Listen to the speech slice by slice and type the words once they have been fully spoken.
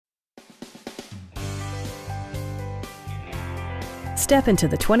Step into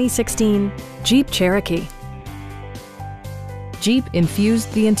the 2016 Jeep Cherokee. Jeep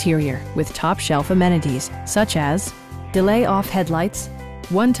infused the interior with top-shelf amenities such as delay-off headlights,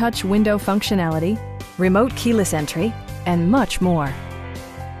 one-touch window functionality, remote keyless entry, and much more.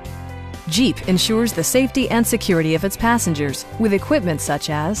 Jeep ensures the safety and security of its passengers with equipment such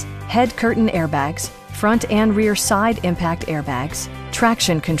as head curtain airbags, front and rear side impact airbags,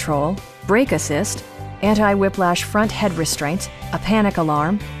 traction control, brake assist, anti-whiplash front head restraints, a panic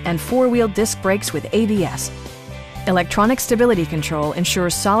alarm, and four-wheel disc brakes with ABS. Electronic stability control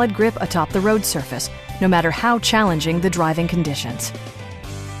ensures solid grip atop the road surface, no matter how challenging the driving conditions.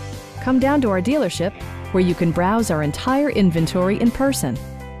 Come down to our dealership, where you can browse our entire inventory in person